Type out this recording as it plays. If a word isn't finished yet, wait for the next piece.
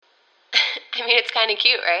I mean, it's kind of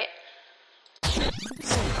cute, right?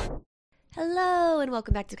 Hello and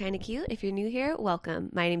welcome back to Kinda Cute. If you're new here,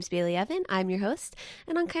 welcome. My name's Bailey Evan. I'm your host,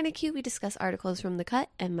 and on Kinda Cute we discuss articles from The Cut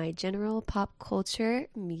and my general pop culture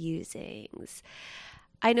musings.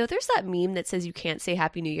 I know there's that meme that says you can't say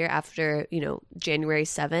Happy New Year after, January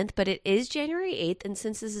 7th, but it is January 8th, and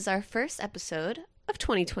since this is our first episode of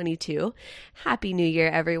 2022, Happy New Year,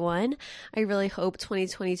 everyone. I really hope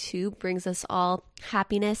 2022 brings us all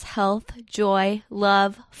happiness, health, joy,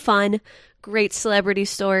 love, fun, great celebrity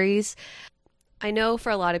stories. I know for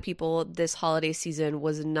a lot of people, this holiday season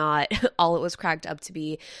was not all it was cracked up to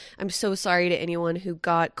be. I'm so sorry to anyone who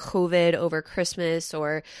got COVID over Christmas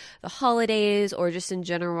or the holidays or just in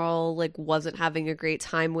general, wasn't having a great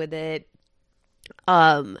time with it.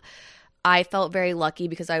 I felt very lucky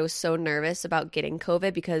because I was so nervous about getting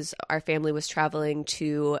COVID because our family was traveling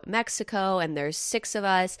to Mexico and there's 6 of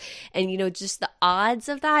us. And, just the odds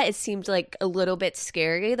of that, it seemed like a little bit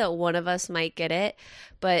scary that one of us might get it.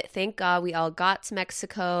 But thank God we all got to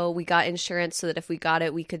Mexico. We got insurance so that if we got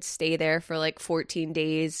it, we could stay there for 14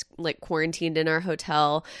 days, quarantined in our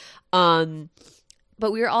hotel.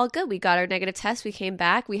 But we were all good. We got our negative test. We came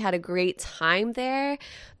back. We had a great time there.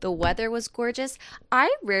 The weather was gorgeous.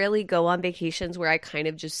 I rarely go on vacations where I kind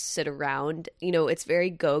of just sit around. It's very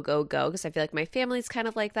go, go, go because I feel like my family's kind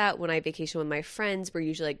of like that. When I vacation with my friends, we're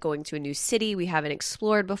usually going to a new city we haven't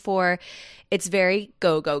explored before. It's very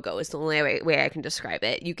go, go, go is the only way I can describe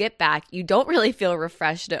it. You get back. You don't really feel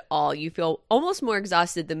refreshed at all. You feel almost more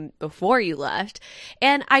exhausted than before you left.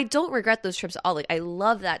 And I don't regret those trips at all. I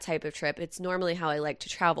love that type of trip. It's normally how I like to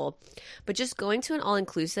travel. But just going to an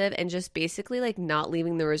all-inclusive and just basically not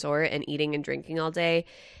leaving the resort and eating and drinking all day,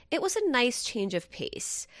 it was a nice change of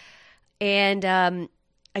pace. And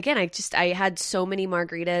again, I had so many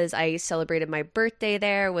margaritas. I celebrated my birthday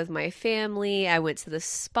there with my family. I went to the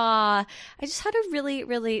spa. I just had a really,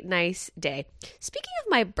 really nice day. Speaking of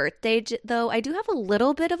my birthday, though, I do have a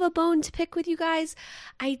little bit of a bone to pick with you guys.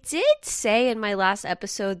 I did say in my last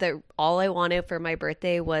episode that all I wanted for my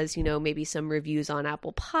birthday was, maybe some reviews on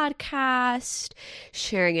Apple Podcast,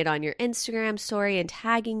 sharing it on your Instagram story and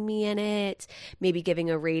tagging me in it, maybe giving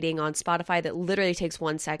a rating on Spotify that literally takes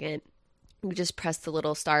 1 second. You just press the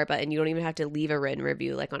little star button. You don't even have to leave a written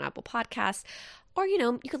review like on Apple Podcasts. Or,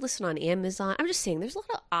 you could listen on Amazon. I'm just saying there's a lot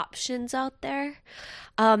of options out there.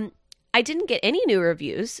 I didn't get any new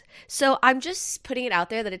reviews. So I'm just putting it out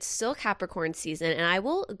there that it's still Capricorn season. And I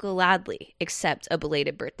will gladly accept a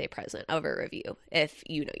belated birthday present of a review if,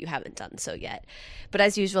 you haven't done so yet. But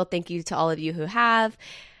as usual, thank you to all of you who have.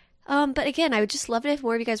 But again, I would just love it if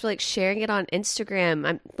more of you guys were sharing it on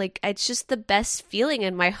Instagram. It's just the best feeling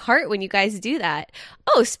in my heart when you guys do that.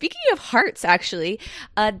 Oh, speaking of hearts, actually,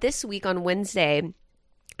 this week on Wednesday,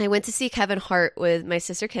 I went to see Kevin Hart with my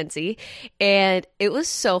sister Kenzie, and it was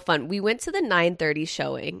so fun. We went to the 9:30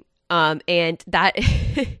 showing. And that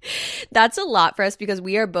that's a lot for us because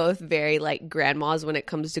we are both very grandmas when it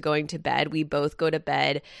comes to going to bed. We both go to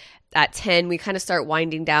bed at 10. We kind of start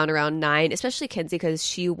winding down around 9, especially Kenzie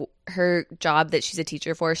because her job that she's a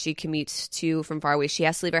teacher for, she commutes to from far away. She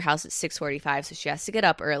has to leave her house at 6:45, so she has to get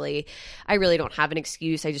up early. I really don't have an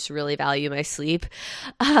excuse. I just really value my sleep.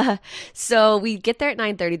 So we get there at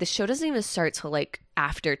 9:30. The show doesn't even start till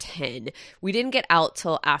after 10. We didn't get out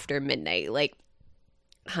till after midnight.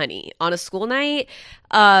 Honey, on a school night.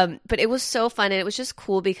 But it was so fun, and it was just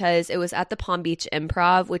cool because it was at the Palm Beach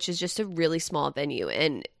Improv, which is just a really small venue.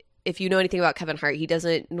 And if you know anything about Kevin Hart, he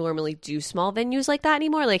doesn't normally do small venues like that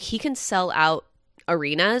anymore. He can sell out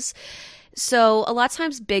arenas. So a lot of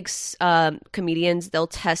times big comedians, they'll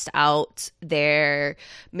test out their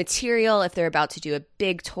material if they're about to do a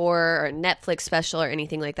big tour or a Netflix special or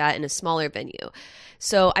anything like that in a smaller venue.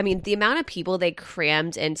 So, I mean, the amount of people they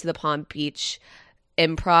crammed into the Palm Beach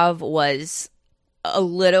Improv was a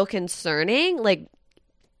little concerning.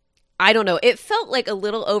 I don't know. It felt like a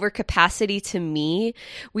little over capacity to me.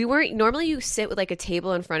 We weren't normally you sit with a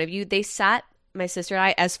table in front of you. They sat my sister and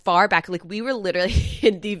I as far back. We were literally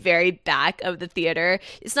in the very back of the theater.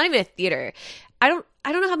 It's not even a theater. I don't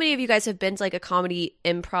know how many of you guys have been to a comedy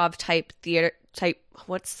improv type theater type.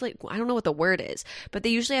 I don't know what the word is, but they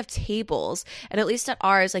usually have tables. And at least at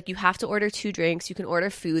ours, you have to order 2 drinks. You can order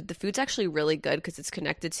food. The food's actually really good because it's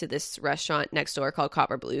connected to this restaurant next door called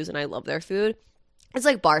Copper Blues. And I love their food. It's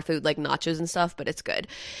bar food, nachos and stuff, but it's good.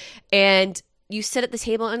 And you sit at the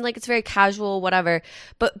table and it's very casual, whatever.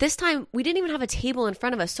 But this time we didn't even have a table in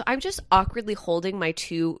front of us. So I'm just awkwardly holding my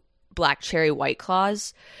 2 black cherry White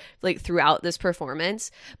Claws like throughout this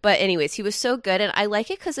performance. But anyways, he was so good, and I like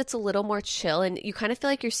it because it's a little more chill, and you kind of feel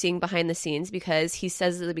like you're seeing behind the scenes, because he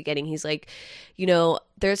says at the beginning, he's like, you know,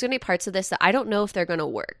 there's going to be parts of this that I don't know if they're going to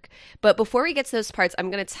work. But before we get to those parts,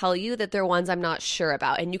 I'm going to tell you that they're ones I'm not sure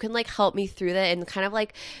about, and you can like help me through that and kind of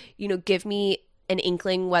like, you know, give me an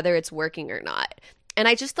inkling whether it's working or not. And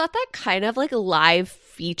I just thought that kind of like live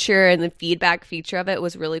feature and the feedback feature of it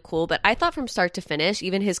was really cool. But I thought from start to finish,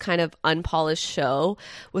 even his kind of unpolished show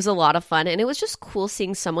was a lot of fun. And it was just cool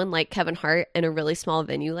seeing someone like Kevin Hart in a really small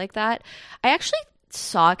venue like that. I actually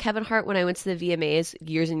saw Kevin Hart when I went to the VMAs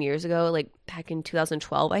years and years ago, like back in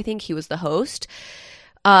 2012, I think he was the host.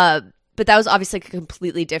 But that was obviously a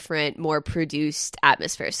completely different, more produced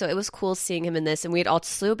atmosphere. So it was cool seeing him in this. And we had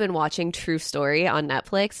also been watching True Story on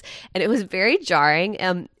Netflix, and it was very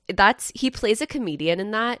jarring. He plays a comedian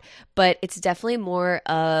in that, but it's definitely more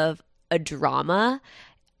of a drama,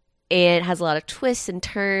 and it has a lot of twists and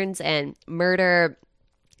turns and murder.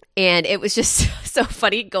 And it was just so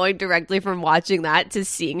funny going directly from watching that to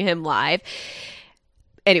seeing him live.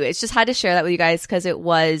 Anyways, just had to share that with you guys because it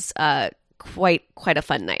was quite a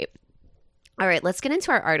fun night. All right, let's get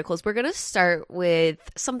into our articles. We're going to start with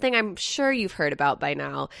something I'm sure you've heard about by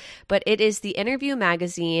now, but it is the Interview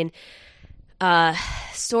Magazine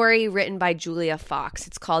story written by Julia Fox.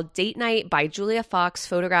 It's called Date Night by Julia Fox,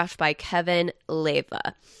 photographed by Kevin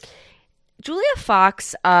Leyva. Julia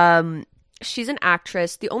Fox, she's an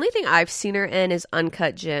actress. The only thing I've seen her in is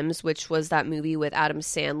Uncut Gems, which was that movie with Adam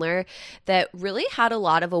Sandler that really had a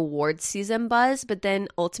lot of award season buzz, but then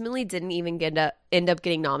ultimately didn't even end up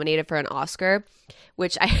getting nominated for an Oscar,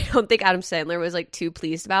 which I don't think Adam Sandler was like too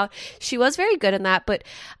pleased about. She was very good in that, but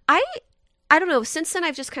I don't know. Since then,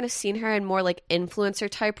 I've just kind of seen her in more like influencer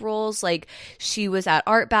type roles. Like she was at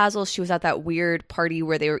Art Basel. She was at that weird party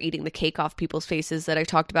where they were eating the cake off people's faces that I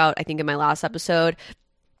talked about, I think, in my last episode.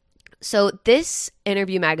 So this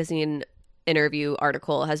Interview Magazine interview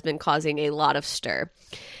article has been causing a lot of stir.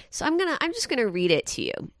 So I'm just gonna read it to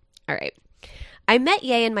you. All right. I met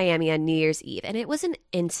Ye in Miami on New Year's Eve, and it was an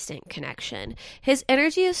instant connection. His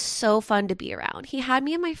energy is so fun to be around. He had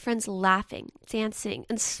me and my friends laughing, dancing,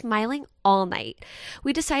 and smiling all night.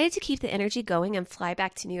 We decided to keep the energy going and fly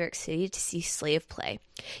back to New York City to see Slave play.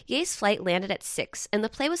 Ye's flight landed at 6, and the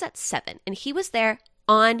play was at 7, and he was there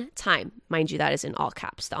on time. Mind you, that is in all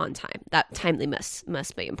caps, the on time. That timeliness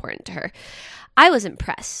must be important to her. I was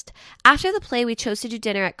impressed. After the play, we chose to do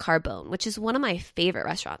dinner at Carbone, which is one of my favorite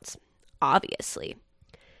restaurants. Obviously.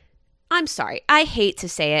 I'm sorry. I hate to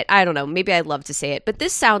say it. I don't know. Maybe I'd love to say it, but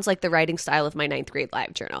this sounds like the writing style of my 9th grade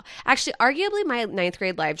live journal. Actually, arguably my 9th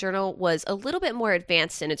grade live journal was a little bit more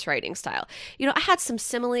advanced in its writing style. You know, I had some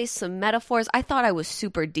similes, some metaphors. I thought I was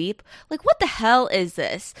super deep. Like, what the hell is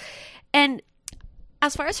this? And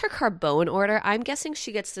as far as her Carbone order, I'm guessing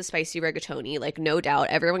she gets the spicy rigatoni. Like, no doubt.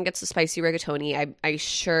 Everyone gets the spicy rigatoni. I'm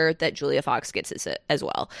sure that Julia Fox gets it as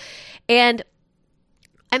well. And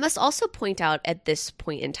I must also point out at this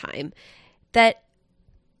point in time that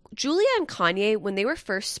Julia and Kanye, when they were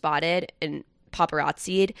first spotted and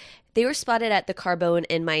paparazzi'd, they were spotted at the Carbone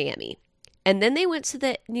in Miami. And then they went to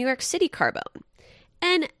the New York City Carbone.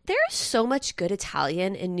 And there's so much good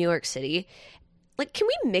Italian in New York City. Like, can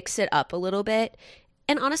we mix it up a little bit?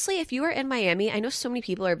 And honestly, if you are in Miami, I know so many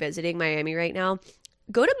people are visiting Miami right now,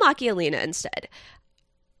 go to Macchialina instead.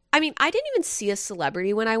 I mean, I didn't even see a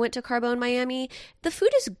celebrity when I went to Carbone, Miami. The food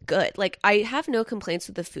is good. Like, I have no complaints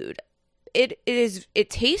with the food. It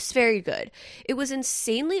tastes very good. It was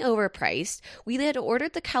insanely overpriced. We had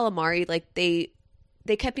ordered the calamari. Like, they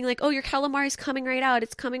kept being like, oh, your calamari's coming right out.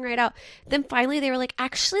 It's coming right out. Then finally they were like,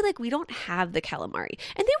 actually, like, we don't have the calamari.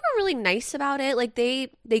 And they were really nice about it. Like, they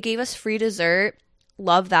gave us free dessert.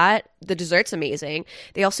 Love that. The dessert's amazing.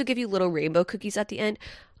 They also give you little rainbow cookies at the end.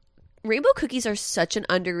 Rainbow cookies are such an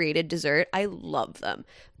underrated dessert. I love them.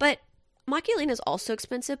 But Macchialina is also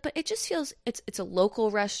expensive, but it just feels, it's a local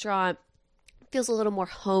restaurant. It feels a little more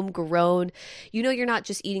homegrown. You know, you're not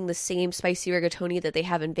just eating the same spicy rigatoni that they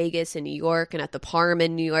have in Vegas and New York and at the Parm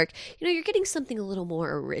in New York. You know, you're getting something a little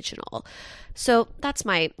more original. So that's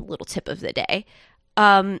my little tip of the day.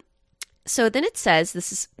 So then it says,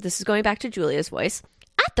 this is going back to Julia's voice.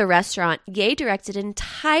 At the restaurant, Ye directed an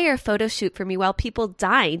entire photo shoot for me while people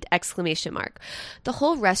dined! ! The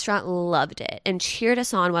whole restaurant loved it and cheered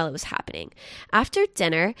us on while it was happening. After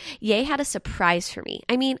dinner, Ye had a surprise for me.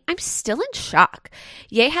 I mean, I'm still in shock.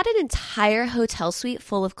 Ye had an entire hotel suite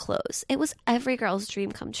full of clothes. It was every girl's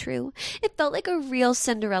dream come true. It felt like a real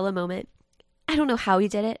Cinderella moment. I don't know how he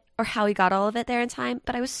did it or how he got all of it there in time,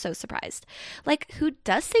 but I was so surprised. Like, who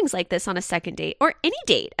does things like this on a second date or any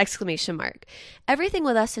date? Exclamation mark. Everything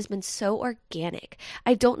with us has been so organic.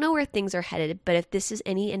 I don't know where things are headed, but if this is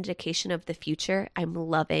any indication of the future, I'm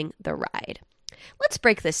loving the ride. Let's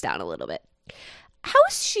break this down a little bit. How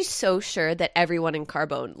is she so sure that everyone in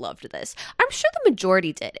Carbone loved this? I'm sure the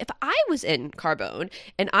majority did. If I was in Carbone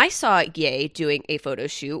and I saw Ye doing a photo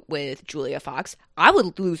shoot with Julia Fox, I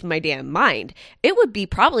would lose my damn mind. It would be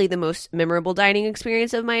probably the most memorable dining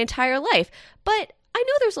experience of my entire life. But I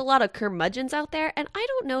know there's a lot of curmudgeons out there, and I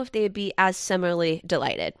don't know if they would be as similarly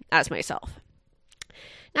delighted as myself.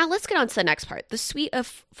 Now let's get on to the next part, the suite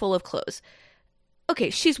full of clothes.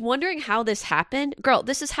 Okay, she's wondering how this happened. Girl,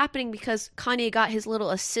 this is happening because Kanye got his little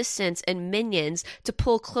assistants and minions to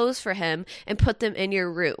pull clothes for him and put them in your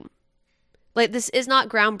room. Like, this is not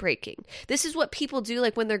groundbreaking. This is what people do,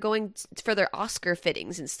 like, when they're going for their Oscar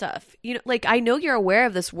fittings and stuff. You know, like, I know you're aware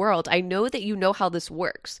of this world. I know that you know how this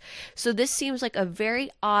works. So this seems like a very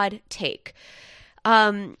odd take.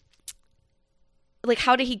 Like,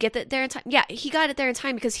 how did he get that there in time? Yeah, he got it there in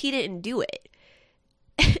time because he didn't do it.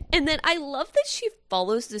 And then I love that she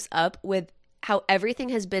follows this up with how everything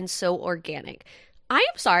has been so organic. I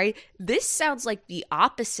am sorry, this sounds like the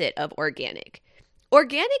opposite of organic.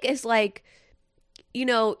 Organic is like, you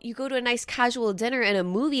know, you go to a nice casual dinner and a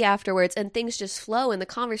movie afterwards and things just flow and the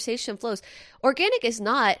conversation flows. Organic is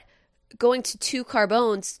not going to 2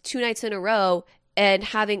 Carbones 2 nights in a row and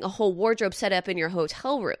having a whole wardrobe set up in your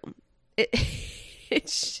hotel room.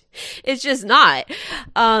 It's just not.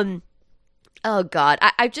 Oh, God.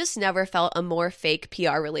 I've just never felt a more fake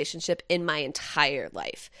PR relationship in my entire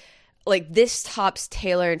life. Like, this tops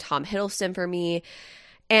Taylor and Tom Hiddleston for me.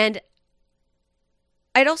 And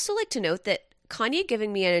I'd also like to note that Kanye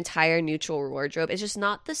giving me an entire neutral wardrobe is just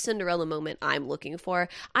not the Cinderella moment I'm looking for.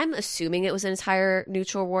 I'm assuming it was an entire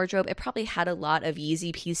neutral wardrobe. It probably had a lot of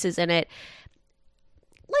Yeezy pieces in it.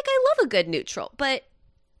 Like, I love a good neutral, but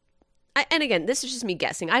and again, this is just me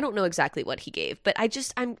guessing. I don't know exactly what he gave, but I'm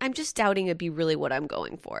just doubting it'd be really what I'm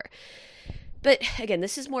going for. But again,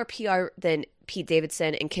 this is more PR than Pete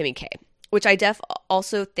Davidson and Kimmy K, which I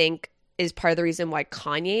also think is part of the reason why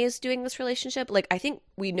Kanye is doing this relationship. Like, I think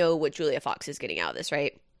we know what Julia Fox is getting out of this,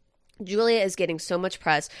 right? Julia is getting so much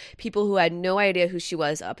press. People who had no idea who she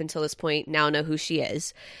was up until this point now know who she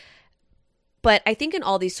is. But I think in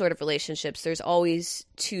all these sort of relationships, there's always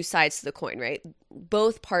 2 sides to the coin, right?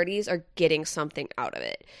 Both parties are getting something out of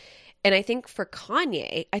it. And I think for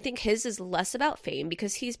Kanye, I think his is less about fame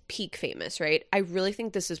because he's peak famous, right? I really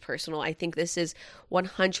think this is personal. I think this is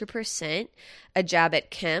 100% a jab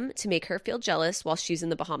at Kim to make her feel jealous while she's in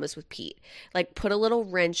the Bahamas with Pete. Like, put a little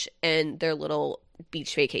wrench in their little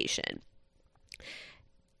beach vacation.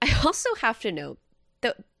 I also have to note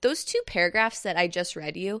those 2 paragraphs that I just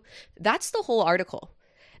read you, that's the whole article.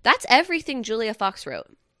 That's everything Julia Fox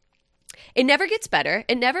wrote. It never gets better.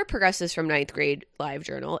 It never progresses from 9th grade live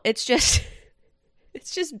journal. It's just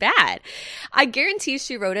bad. I guarantee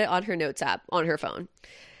she wrote it on her notes app on her phone.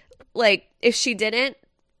 Like, if she didn't,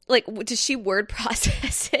 like, does she word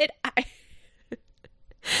process it?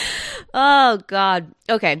 Oh, God.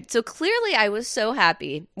 Okay, so clearly I was so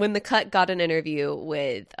happy when The Cut got an interview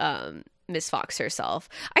with Miss Fox herself.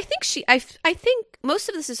 I think most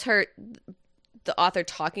of this is the author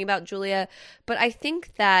talking about Julia, but I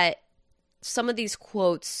think that some of these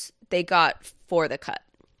quotes they got for The Cut.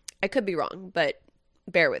 I could be wrong, but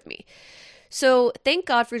bear with me. So, Thank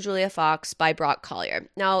God for Julia Fox by Brock Collier.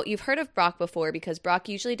 Now, you've heard of Brock before because Brock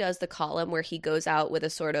usually does the column where he goes out with a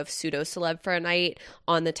sort of pseudo-celeb for a night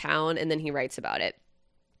on the town, and then he writes about it.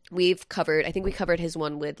 I think we covered his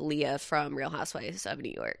one with Leah from Real Housewives of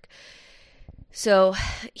New York. So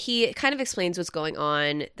he kind of explains what's going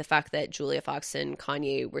on, the fact that Julia Fox and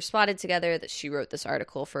Kanye were spotted together, that she wrote this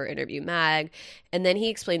article for Interview Mag, and then he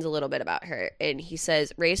explains a little bit about her. And he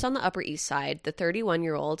says, raised on the Upper East Side, the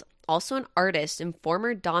 31-year-old, also an artist and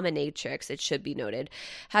former dominatrix, it should be noted,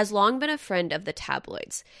 has long been a friend of the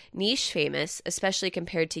tabloids. Niche famous, especially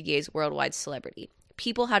compared to Ye's worldwide celebrity.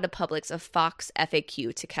 People had a Publix of Fox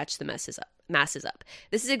FAQ to catch the masses up.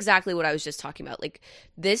 This is exactly what I was just talking about. Like,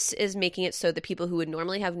 this is making it so that people who would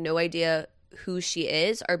normally have no idea who she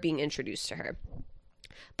is are being introduced to her.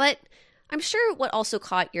 But I'm sure what also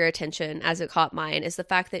caught your attention, as it caught mine, is the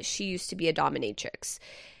fact that she used to be a dominatrix.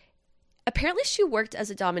 Apparently, she worked as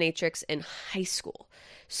a dominatrix in high school.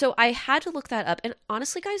 So I had to look that up. And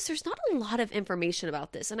honestly, guys, there's not a lot of information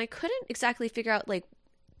about this. And I couldn't exactly figure out, like,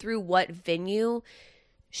 through what venue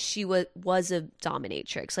she was a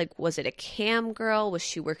dominatrix. Like, was it a cam girl? Was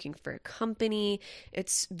she working for a company?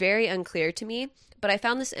 It's very unclear to me, but I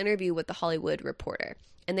found this interview with The Hollywood Reporter.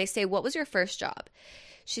 And they say, what was your first job?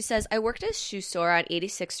 She says, I worked at a shoe store on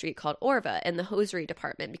 86th Street called Orva in the hosiery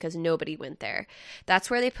department because nobody went there.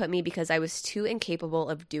 That's where they put me because I was too incapable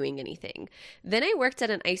of doing anything. Then I worked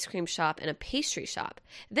at an ice cream shop and a pastry shop.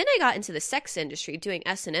 Then I got into the sex industry doing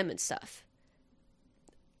S&M and stuff.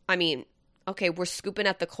 I mean, okay, we're scooping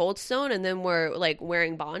at the Cold Stone and then we're like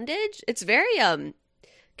wearing bondage. It's very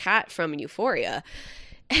Kat from Euphoria.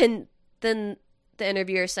 And then the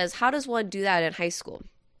interviewer says, how does one do that in high school?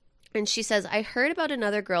 And she says, I heard about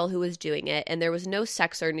another girl who was doing it, and there was no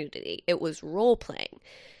sex or nudity. It was role-playing.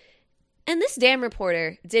 And this damn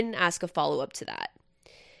reporter didn't ask a follow-up to that.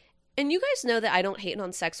 And you guys know that I don't hate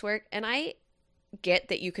on sex work, and I get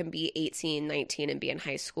that you can be 18, 19, and be in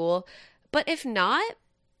high school. But if not,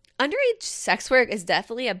 underage sex work is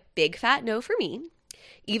definitely a big fat no for me,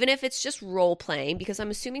 even if it's just role-playing, because I'm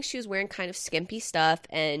assuming she was wearing kind of skimpy stuff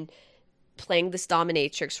and playing this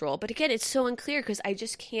dominatrix role. But again, it's so unclear because I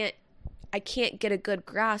can't get a good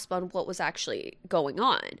grasp on what was actually going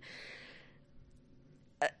on.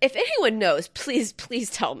 If anyone knows, please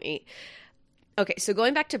tell me. Okay, so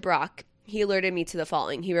going back to Brock, he alerted me to the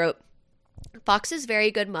following. He wrote, Fox's very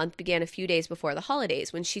good month began a few days before the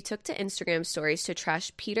holidays when she took to Instagram stories to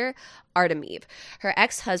trash Peter Artemiev, her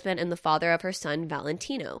ex-husband and the father of her son,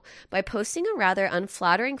 Valentino, by posting a rather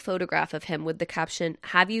unflattering photograph of him with the caption,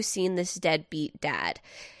 have you seen this deadbeat dad?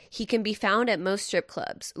 He can be found at most strip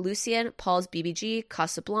clubs, Lucien, Paul's BBG,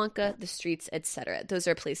 Casablanca, The Streets, etc. Those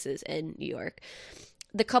are places in New York.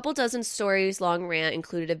 The couple dozen stories long rant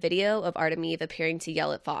included a video of Artemiev appearing to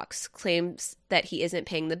yell at Fox, claims that he isn't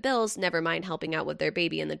paying the bills, never mind helping out with their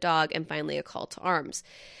baby and the dog, and finally a call to arms.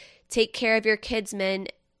 Take care of your kids, men,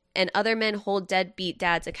 and other men hold deadbeat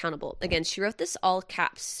dads accountable. Again, she wrote this all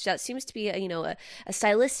caps. That seems to be a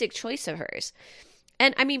stylistic choice of hers.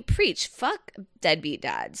 And I mean, preach, fuck deadbeat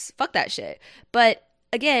dads. Fuck that shit. But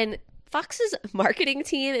again, Fox's marketing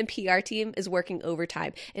team and PR team is working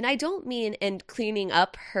overtime. And I don't mean in cleaning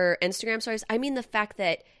up her Instagram stories. I mean the fact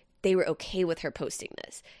that they were okay with her posting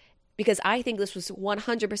this. Because I think this was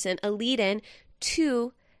 100% a lead-in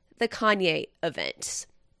to the Kanye events.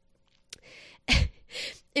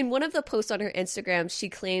 In one of the posts on her Instagram, she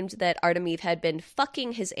claimed that Artemiev had been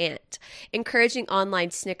fucking his aunt, encouraging online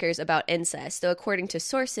snickers about incest, though according to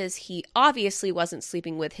sources, he obviously wasn't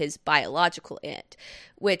sleeping with his biological aunt,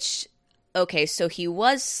 which, okay, so he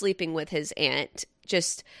was sleeping with his aunt,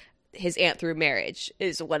 just his aunt through marriage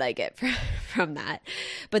is what I get from that.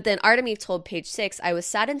 But then Artemiev told Page Six, I was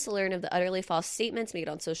saddened to learn of the utterly false statements made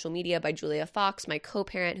on social media by Julia Fox, my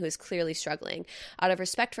co-parent, who is clearly struggling. Out of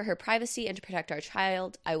respect for her privacy and to protect our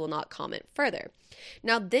child, I will not comment further.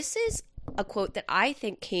 Now, this is a quote that I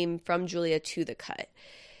think came from Julia to the cut.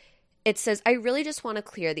 It says, I really just want to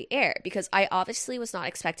clear the air because I obviously was not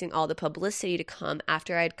expecting all the publicity to come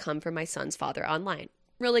after I had come for my son's father online.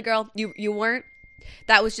 Really, girl? You weren't?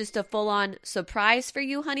 That was just a full-on surprise for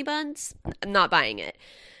you, honey buns? I'm not buying it.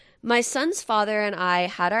 My son's father and I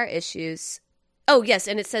had our issues. Oh, yes,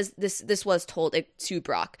 and it says this was told to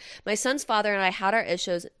Brock. My son's father and I had our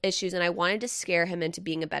issues, and I wanted to scare him into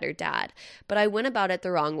being a better dad, but I went about it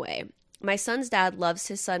the wrong way. My son's dad loves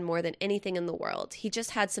his son more than anything in the world. He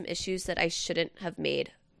just had some issues that I shouldn't have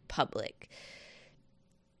made public.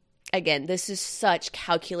 Again, this is such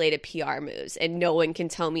calculated PR moves, and no one can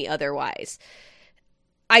tell me otherwise.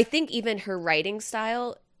 I think even her writing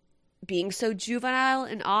style, being so juvenile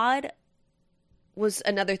and odd, was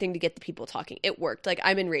another thing to get the people talking. It worked. Like,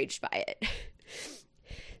 I'm enraged by it.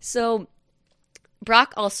 So,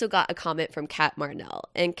 Brock also got a comment from Kat Marnell.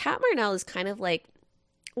 And Kat Marnell is kind of like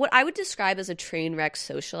what I would describe as a train wreck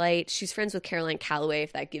socialite. She's friends with Caroline Calloway,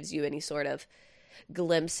 if that gives you any sort of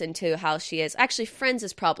glimpse into how she is. Actually, friends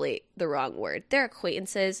is probably the wrong word. They're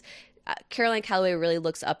acquaintances. Caroline Calloway really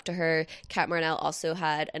looks up to her. Kat Marnell also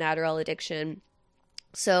had an Adderall addiction.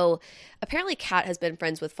 So apparently Kat has been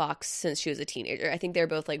friends with Fox since she was a teenager. I think they're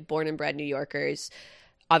both like born and bred New Yorkers.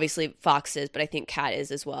 Obviously Fox is, but I think Kat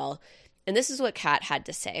is as well. And this is what Kat had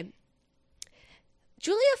to say.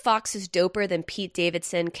 Julia Fox is doper than Pete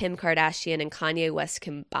Davidson, Kim Kardashian, and Kanye West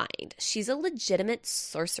combined. She's a legitimate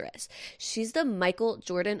sorceress. She's the Michael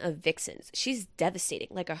Jordan of vixens. She's devastating,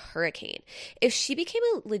 like a hurricane. If she became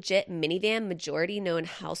a legit minivan majority-known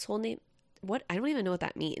household name, what? I don't even know what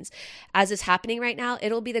that means. As is happening right now,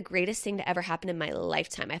 it'll be the greatest thing to ever happen in my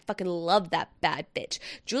lifetime. I fucking love that bad bitch.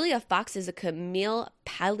 Julia Fox is a Camille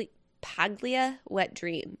Paglia wet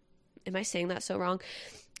dream. Am I saying that so wrong?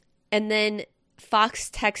 And then Fox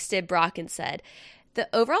texted Brock and said, the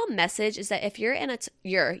overall message is that if you're in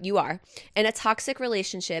you are in a toxic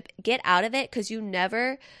relationship, get out of it because you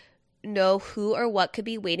never know who or what could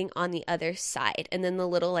be waiting on the other side. And then the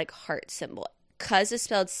little like heart symbol. Cuz is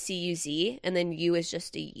spelled C-U-Z, and then U is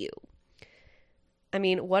just a U. I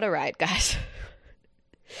mean, what a ride, guys.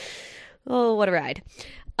 Oh, what a ride.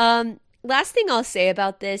 Last thing I'll say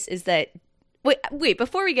about this is that, wait,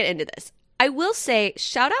 before we get into this, I will say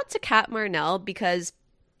shout out to Kat Marnell, because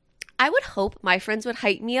I would hope my friends would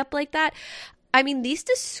hype me up like that. I mean, these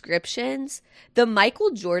descriptions, the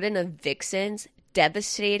Michael Jordan of vixens,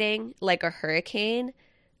 devastating like a hurricane.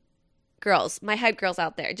 Girls, my hype girls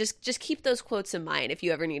out there, just keep those quotes in mind if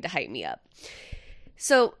you ever need to hype me up.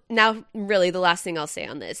 So now, really, the last thing I'll say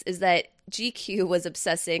on this is that GQ was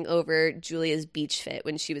obsessing over Julia's beach fit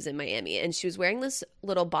when she was in Miami, and she was wearing this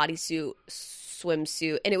little bodysuit,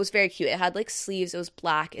 swimsuit, and it was very cute. It had like sleeves, it was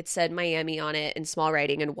black, it said Miami on it in small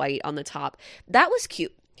writing and white on the top. That was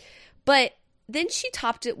cute. But then she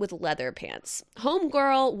topped it with leather pants.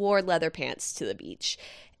 Homegirl wore leather pants to the beach.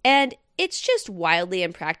 And it's just wildly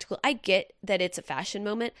impractical. I get that it's a fashion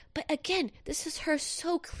moment, but again, this is her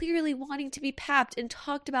so clearly wanting to be papped and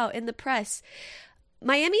talked about in the press.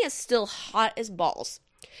 Miami is still hot as balls.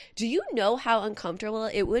 Do you know how uncomfortable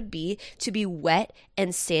it would be to be wet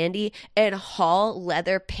and sandy and haul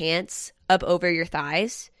leather pants up over your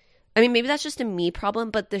thighs? I mean, maybe that's just a me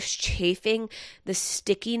problem, but this chafing, the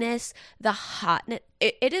stickiness, the hotness,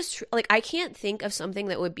 it is like, I can't think of something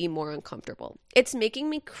that would be more uncomfortable. It's making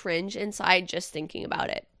me cringe inside just thinking about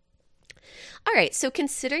it. All right, so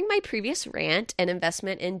considering my previous rant and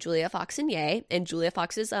investment in Julia Fox and Ye and Julia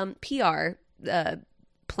Fox's PR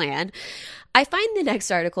plan, I find the next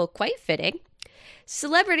article quite fitting.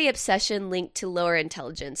 Celebrity obsession linked to lower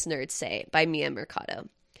intelligence, nerds say, by Mia Mercado.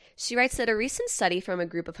 She writes that a recent study from a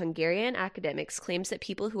group of Hungarian academics claims that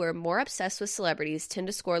people who are more obsessed with celebrities tend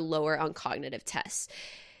to score lower on cognitive tests.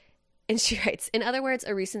 And she writes, in other words,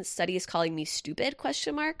 a recent study is calling me stupid, ?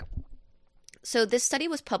 So this study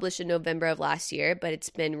was published in November of last year, but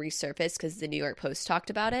it's been resurfaced because the New York Post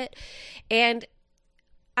talked about it. And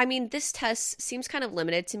I mean, this test seems kind of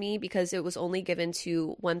limited to me because it was only given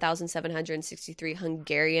to 1,763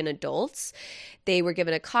 Hungarian adults. They were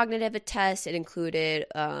given a cognitive test. It included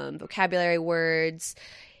vocabulary words.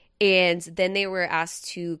 And then they were asked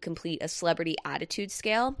to complete a celebrity attitude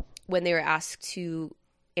scale when they were asked to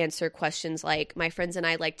answer questions like, my friends and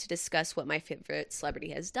I like to discuss what my favorite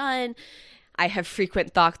celebrity has done. I have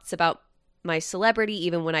frequent thoughts about my celebrity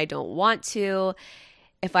even when I don't want to.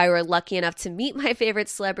 If I were lucky enough to meet my favorite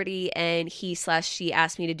celebrity and he/she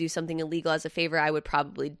asked me to do something illegal as a favor, I would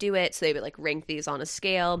probably do it. So they would like rank these on a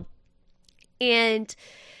scale. And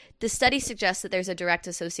the study suggests that there's a direct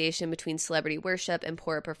association between celebrity worship and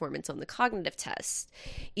poor performance on the cognitive test,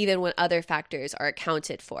 even when other factors are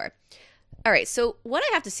accounted for. All right, so what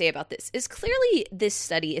I have to say about this is clearly this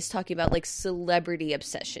study is talking about like celebrity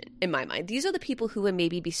obsession in my mind. These are the people who would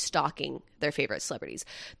maybe be stalking their favorite celebrities,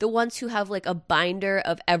 the ones who have like a binder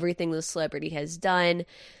of everything the celebrity has done.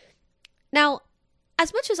 Now,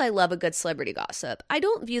 as much as I love a good celebrity gossip, I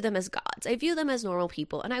don't view them as gods. I view them as normal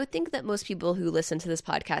people, and I would think that most people who listen to this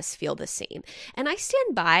podcast feel the same. And I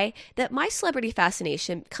stand by that my celebrity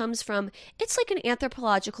fascination comes from, it's like an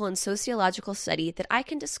anthropological and sociological study that I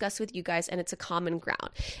can discuss with you guys, and it's a common ground.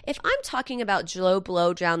 If I'm talking about Joe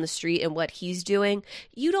Blow down the street and what he's doing,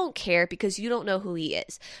 you don't care because you don't know who he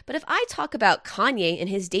is. But if I talk about Kanye and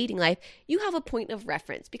his dating life, you have a point of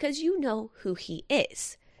reference because you know who he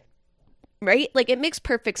is. Right? Like, it makes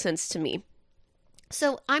perfect sense to me.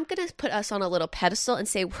 So I'm going to put us on a little pedestal and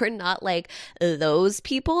say we're not like those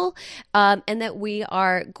people, and that we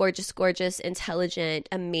are gorgeous, gorgeous, intelligent,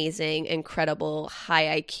 amazing, incredible,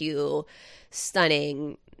 high IQ,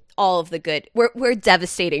 stunning, all of the good. We're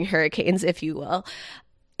devastating hurricanes, if you will.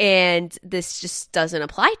 And this just doesn't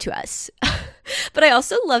apply to us. But I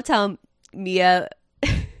also loved how Mia...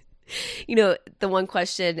 You know, the one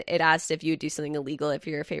question it asked if you would do something illegal if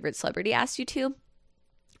your favorite celebrity asked you to.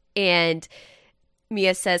 And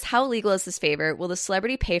Mia says, how illegal is this favor? Will the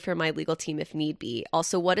celebrity pay for my legal team if need be?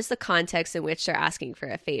 Also, what is the context in which they're asking for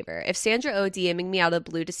a favor? If Sandra O DMing me out of the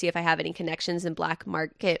blue to see if I have any connections in black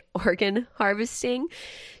market organ harvesting,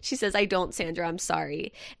 she says, I don't, Sandra, I'm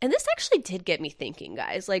sorry. And this actually did get me thinking,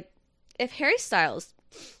 guys. Like, if Harry Styles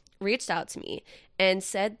reached out to me and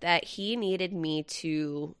said that he needed me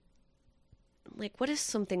to... like, what is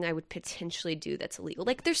something I would potentially do that's illegal?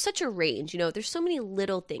 Like, there's such a range, you know, there's so many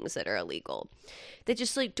little things that are illegal that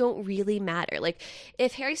just, like, don't really matter. Like,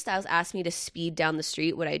 if Harry Styles asked me to speed down the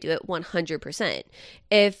street, would I do it? 100%.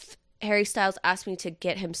 If Harry Styles asked me to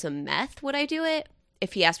get him some meth, would I do it?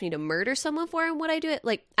 If he asked me to murder someone for him, would I do it?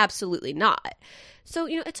 Like, absolutely not. So,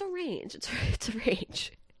 you know, it's a range. It's a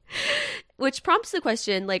range. Which prompts the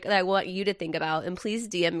question, like, that I want you to think about, and please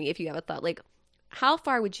DM me if you have a thought. Like, how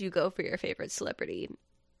far would you go for your favorite celebrity?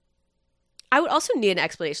 I would also need an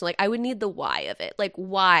explanation. Like, I would need the why of it. Like,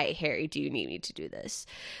 why, Harry, do you need me to do this?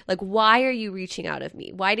 Like, why are you reaching out of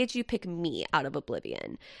me? Why did you pick me out of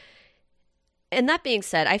Oblivion? And that being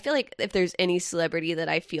said, I feel like if there's any celebrity that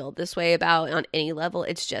I feel this way about on any level,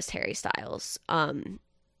 it's just Harry Styles. And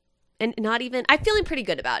not even, I'm feeling pretty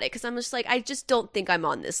good about it because I'm just like, I just don't think I'm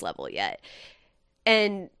on this level yet.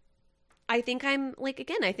 And I think I'm like,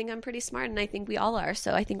 again, I think I'm pretty smart and I think we all are.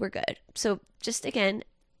 So I think we're good. So just again,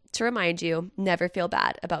 to remind you, never feel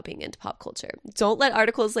bad about being into pop culture. Don't let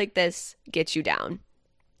articles like this get you down.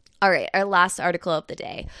 All right, our last article of the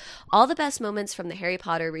day. All the best moments from the Harry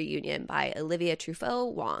Potter reunion by Olivia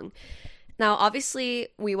Truffaut-Wong. Now, obviously,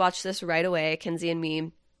 we watched this right away, Kenzie and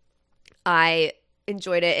me. I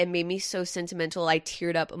enjoyed it. It made me so sentimental. I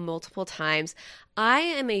teared up multiple times. I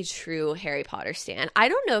am a true Harry Potter stan. I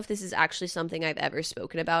don't know if this is actually something I've ever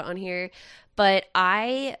spoken about on here, but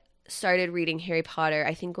I started reading Harry Potter,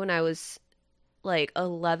 I think when I was like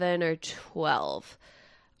 11 or 12.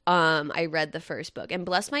 I read the first book, and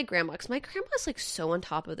bless my grandma, because my grandma's like so on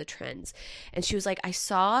top of the trends, and she was like, I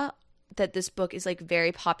saw that this book is like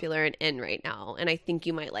very popular and in right now, and I think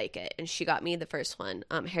you might like it. And she got me the first one,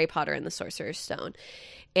 Harry Potter and the Sorcerer's Stone,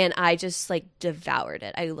 and I just like devoured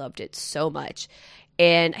it. I loved it so much.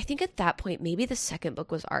 And I think at that point maybe the second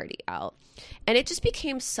book was already out, and it just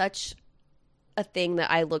became such a thing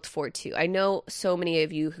that I looked forward to. I know so many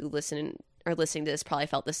of you who are listening to this probably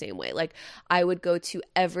felt the same way. Like, I would go to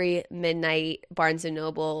every midnight Barnes &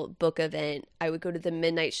 Noble book event. I would go to the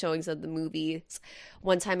midnight showings of the movies.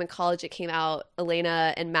 One time in college it came out,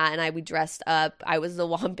 Elena and Matt and I, we dressed up. I was the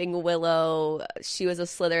Whomping Willow. She was a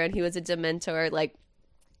Slytherin. He was a Dementor. Like,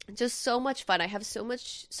 just so much fun. I have so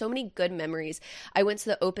many good memories. I went to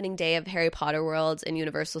the opening day of Harry Potter World in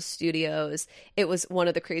Universal Studios. It was one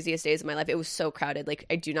of the craziest days of my life. It was so crowded. Like,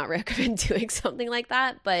 I do not recommend doing something like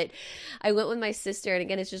that, but I went with my sister, and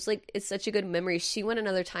again, it's just like, it's such a good memory. She went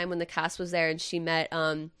another time when the cast was there, and she met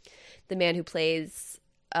the man who plays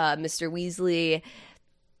Mr. Weasley.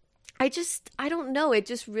 I don't know. It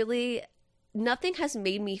just really, nothing has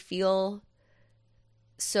made me feel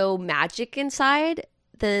so magic inside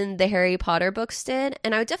than the Harry Potter books did.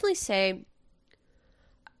 And I would definitely say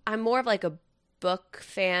I'm more of like a book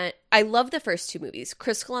fan. I love the first two movies.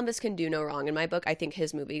 Chris Columbus can do no wrong in my book. I think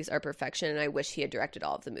his movies are perfection, and I wish he had directed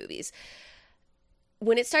all of the movies.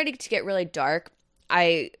 When it started to get really dark,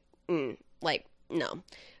 no.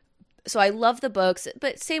 So I love the books,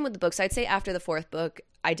 but same with the books. I'd say after the fourth book,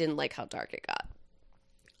 I didn't like how dark it got.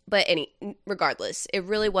 But regardless, it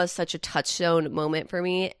really was such a touchstone moment for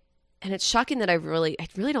me. And it's shocking that I really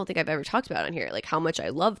don't think I've ever talked about on here, like how much I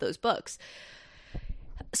love those books.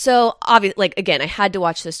 So obviously, like, again, I had to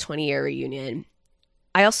watch this 20-year reunion.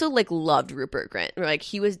 I also like loved Rupert Grint. Like,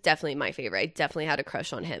 he was definitely my favorite. I definitely had a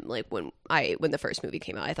crush on him. Like when the first movie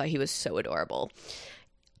came out, I thought he was so adorable.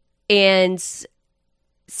 And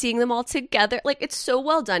seeing them all together, like, it's so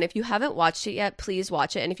well done. If you haven't watched it yet, please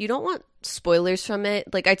watch it. And if you don't want spoilers from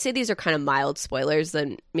it, like, I'd say these are kind of mild spoilers,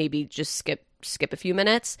 then maybe just skip a few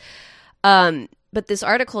minutes. But this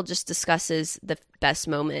article just discusses the best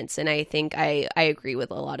moments, and I think I agree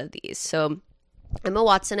with a lot of these. So Emma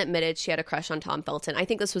Watson admitted she had a crush on Tom Felton. I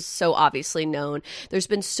think this was so obviously known. There's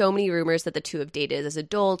been so many rumors that the two have dated as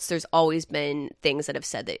adults. There's always been things that have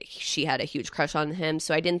said that she had a huge crush on him.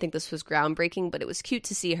 So I didn't think this was groundbreaking, but it was cute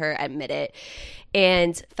to see her admit it.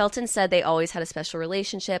 And Felton said they always had a special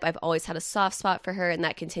relationship. I've always had a soft spot for her, and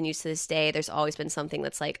that continues to this day. There's always been something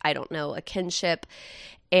that's like, I don't know, a kinship.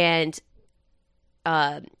 And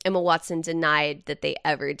Emma Watson denied that they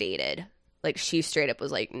ever dated. Like, she straight up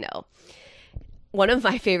was like, no. One of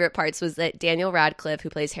my favorite parts was that Daniel Radcliffe, who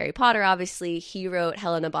plays Harry Potter, obviously, he wrote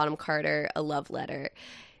Helena Bonham Carter a love letter,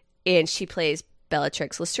 and she plays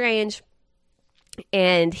Bellatrix Lestrange.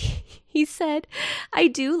 And he said, I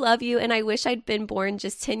do love you, and I wish I'd been born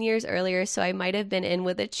just 10 years earlier so I might have been in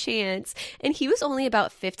with a chance. And he was only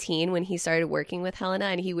about 15 when he started working with Helena,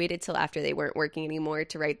 and he waited till after they weren't working anymore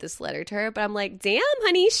to write this letter to her. But I'm like, damn,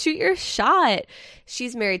 honey, shoot your shot.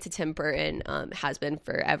 She's married to Tim Burton, has been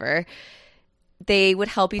forever. They would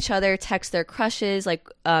help each other text their crushes, like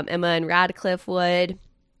Emma and Radcliffe would.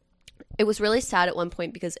 It was really sad at one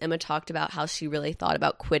point because Emma talked about how she really thought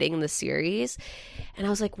about quitting the series. And I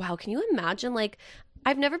was like, wow, can you imagine? Like,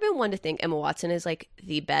 I've never been one to think Emma Watson is like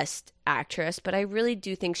the best actress, but I really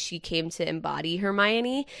do think she came to embody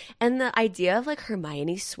Hermione. And the idea of like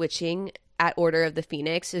Hermione switching at Order of the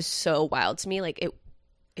Phoenix is so wild to me. Like, it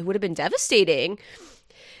would have been devastating.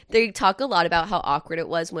 They talk a lot about how awkward it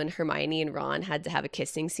was when Hermione and Ron had to have a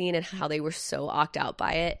kissing scene and how they were so awked out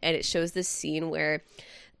by it. And it shows this scene where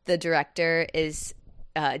the director is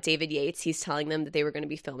David Yates. He's telling them that they were going to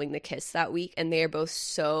be filming the kiss that week, and they are both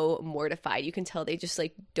so mortified. You can tell they just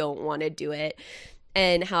like don't want to do it.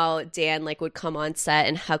 And how Dan like would come on set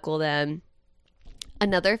and heckle them.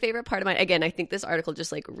 Another favorite part of mine, again, I think this article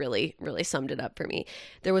just like really, really summed it up for me.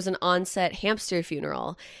 There was an on-set hamster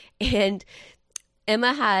funeral, and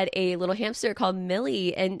Emma had a little hamster called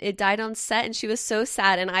Millie, and it died on set, and she was so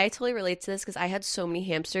sad. And I totally relate to this because I had so many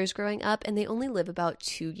hamsters growing up, and they only live about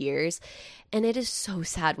 2 years, and it is so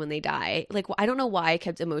sad when they die. Like, I don't know why I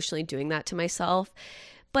kept emotionally doing that to myself,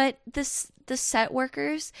 but the set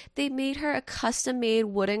workers, they made her a custom-made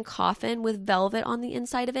wooden coffin with velvet on the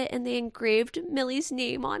inside of it, and they engraved Millie's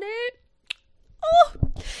name on it.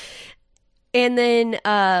 Oh! And then,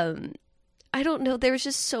 I don't know, there was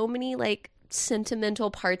just so many, like,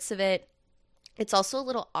 sentimental parts of it. It's also a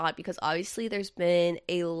little odd because obviously there's been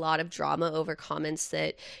a lot of drama over comments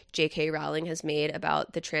that J.K. Rowling has made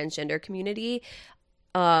about the transgender community.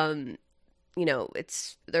 You know,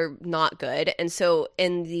 they're not good. And so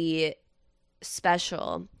in the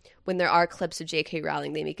special, when there are clips of J.K.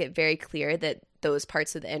 Rowling, they make it very clear that those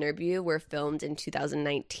parts of the interview were filmed in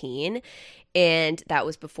 2019. And that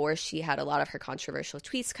was before she had a lot of her controversial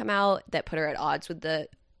tweets come out that put her at odds with the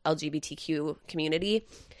LGBTQ community.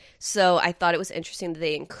 So I thought it was interesting that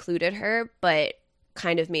they included her, but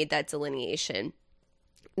kind of made that delineation.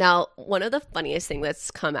 Now, one of the funniest things that's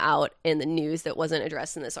come out in the news that wasn't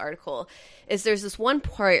addressed in this article is there's this one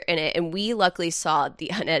part in it, and we luckily saw the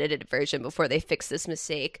unedited version before they fixed this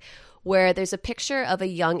mistake, where there's a picture of a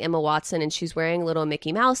young Emma Watson, and she's wearing little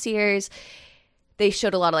Mickey Mouse ears. They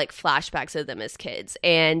showed a lot of like flashbacks of them as kids,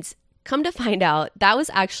 and come to find out, that was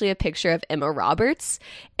actually a picture of Emma Roberts.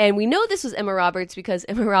 And we know this was Emma Roberts because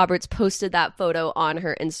Emma Roberts posted that photo on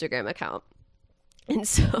her Instagram account. And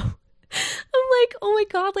so I'm like, oh my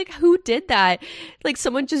God, like who did that? Like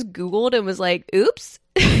someone just Googled and was like, oops.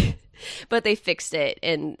 But they fixed it.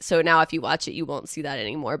 And so now if you watch it, you won't see that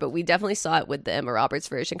anymore. But we definitely saw it with the Emma Roberts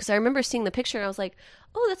version. Because I remember seeing the picture and I was like,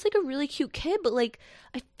 oh, that's like a really cute kid. But like,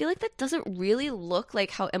 I feel like that doesn't really look like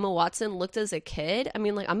how Emma Watson looked as a kid. I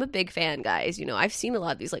mean, like, I'm a big fan, guys. You know, I've seen a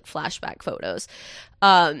lot of these like flashback photos.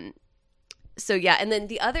 So yeah. And then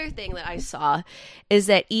the other thing that I saw is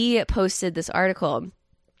that E posted this article.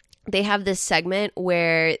 They have this segment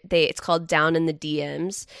where it's called Down in the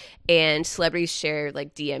DMs, and celebrities share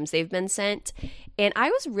like DMs they've been sent. And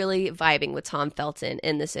I was really vibing with Tom Felton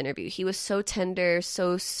in this interview. He was so tender,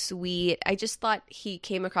 so sweet. I just thought he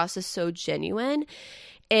came across as so genuine.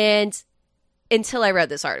 And until I read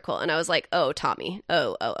this article and I was like, oh, Tommy,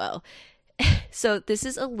 oh. So this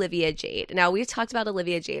is Olivia Jade. Now, we've talked about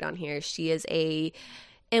Olivia Jade on here. She is a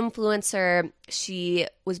influencer. She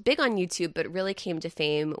was big on YouTube, but really came to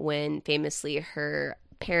fame when famously her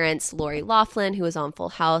parents, Lori Loughlin, who was on Full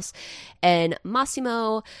House, and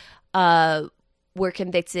Massimo were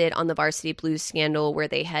convicted on the Varsity Blues scandal, where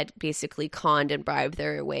they had basically conned and bribed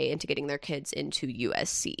their way into getting their kids into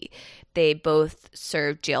USC. They both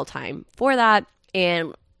served jail time for that.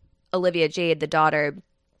 And Olivia Jade, the daughter,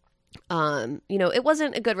 it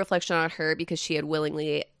wasn't a good reflection on her because she had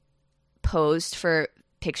willingly posed for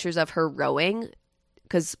pictures of her rowing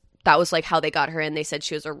because that was like how they got her in. They said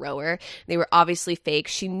she was a rower. They were obviously fake.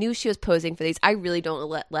 She knew she was posing for these. I really don't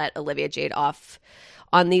let Olivia Jade off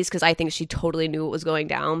on these because I think she totally knew what was going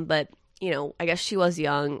down. But, I guess she was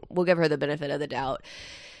young. We'll give her the benefit of the doubt.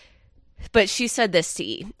 But she said this to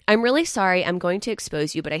E. I'm really sorry. I'm going to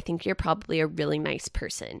expose you, but I think you're probably a really nice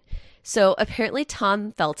person. So apparently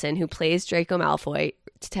Tom Felton, who plays Draco Malfoy,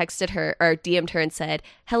 texted her or DM'd her and said,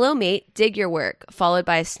 hello, mate, dig your work, followed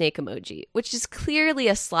by a snake emoji, which is clearly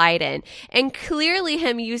a slide in and clearly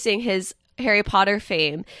him using his Harry Potter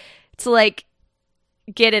fame to like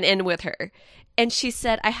get an in with her. And she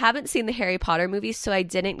said, I haven't seen the Harry Potter movies, so I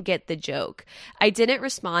didn't get the joke. I didn't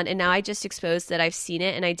respond, and now I just exposed that I've seen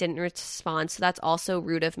it and I didn't respond, so that's also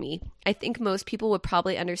rude of me. I think most people would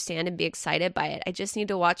probably understand and be excited by it. I just need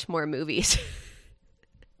to watch more movies.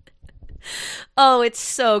 Oh, it's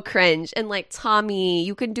so cringe. And like, Tommy,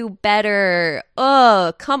 you can do better.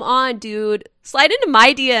 Oh, come on, dude. Slide into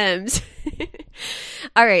my DMs.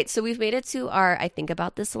 All right, so we've made it to our I think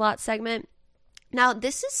about this a lot segment. Now,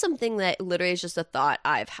 this is something that literally is just a thought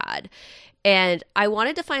I've had. And I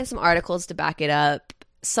wanted to find some articles to back it up.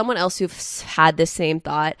 Someone else who's had the same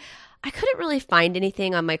thought. I couldn't really find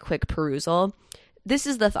anything on my quick perusal. This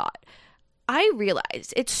is the thought. I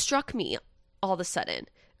realized, it struck me all of a sudden,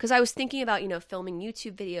 Because I was thinking about, filming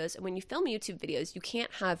YouTube videos. And when you film YouTube videos, you can't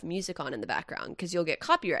have music on in the background because you'll get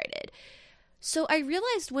copyrighted. So I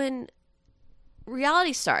realized when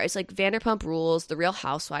reality stars like Vanderpump Rules, The Real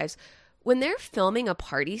Housewives, when they're filming a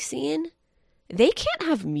party scene, they can't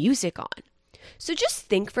have music on. So just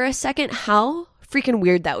think for a second how freaking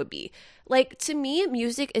weird that would be. Like, to me,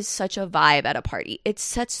 music is such a vibe at a party. It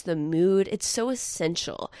sets the mood. It's so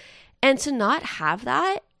essential. And to not have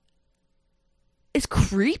that is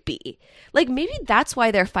creepy. Like, maybe that's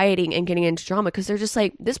why they're fighting and getting into drama, because they're just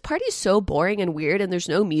like, this party's so boring and weird and there's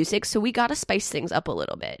no music, so we gotta spice things up a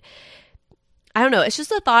little bit. I don't know. It's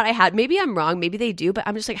just a thought I had. Maybe I'm wrong. Maybe they do. But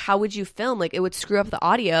I'm just like, how would you film? Like, it would screw up the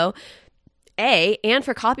audio, and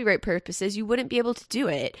for copyright purposes, you wouldn't be able to do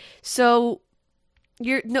it. So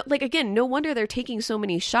no wonder they're taking so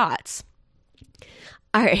many shots.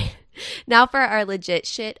 All right. Now for our legit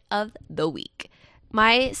shit of the week.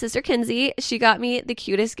 My sister Kinsey, she got me the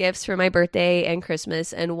cutest gifts for my birthday and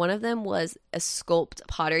Christmas, and one of them was a Sculpt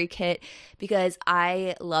pottery kit because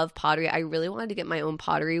I love pottery. I really wanted to get my own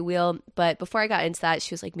pottery wheel, but before I got into that,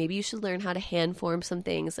 she was like, maybe you should learn how to hand form some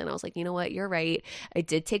things, and I was like, you know what, you're right. I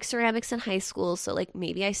did take ceramics in high school, so like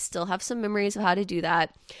maybe I still have some memories of how to do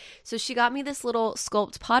that. So she got me this little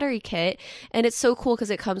Sculpt pottery kit, and it's so cool because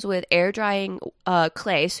it comes with air drying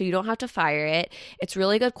clay, so you don't have to fire it. It's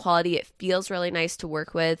really good quality. It feels really nice to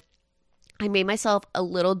work with. I made myself a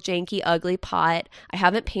little janky, ugly pot. I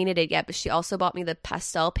haven't painted it yet, but she also bought me the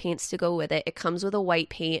pastel paints to go with it. It comes with a white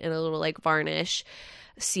paint and a little like varnish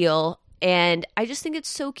seal. And I just think it's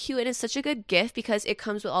so cute, and it's such a good gift because it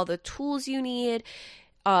comes with all the tools you need.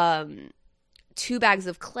 2 bags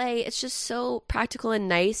of clay. It's just so practical and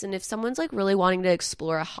nice. And if someone's like really wanting to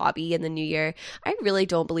explore a hobby in the new year, I really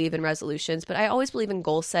don't believe in resolutions, but I always believe in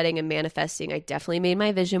goal setting and manifesting. I definitely made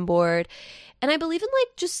my vision board, and I believe in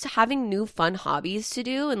like just having new fun hobbies to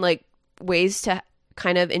do and like ways to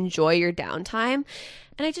kind of enjoy your downtime.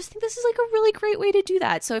 And I just think this is like a really great way to do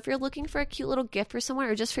that. So if you're looking for a cute little gift for someone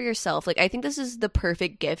or just for yourself, like I think this is the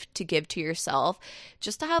perfect gift to give to yourself,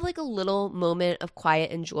 just to have like a little moment of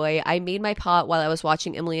quiet and joy. I made my pot while I was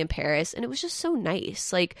watching Emily in Paris, and it was just so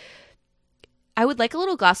nice. Like, I would like a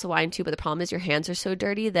little glass of wine too, but the problem is your hands are so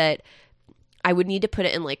dirty that I would need to put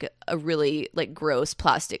it in like a really like gross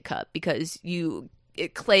plastic cup because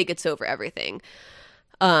clay gets over everything.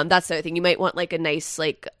 That's the other thing. You might want like a nice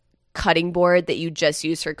like cutting board that you just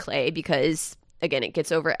use for clay because, again, it gets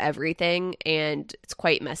over everything and it's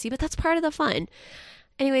quite messy, but that's part of the fun.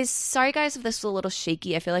 Anyways, sorry guys if this was a little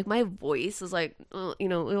shaky. I feel like my voice is like,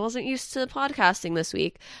 it wasn't used to podcasting this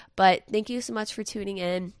week, but thank you so much for tuning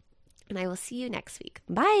in, and I will see you next week.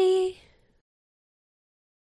 Bye.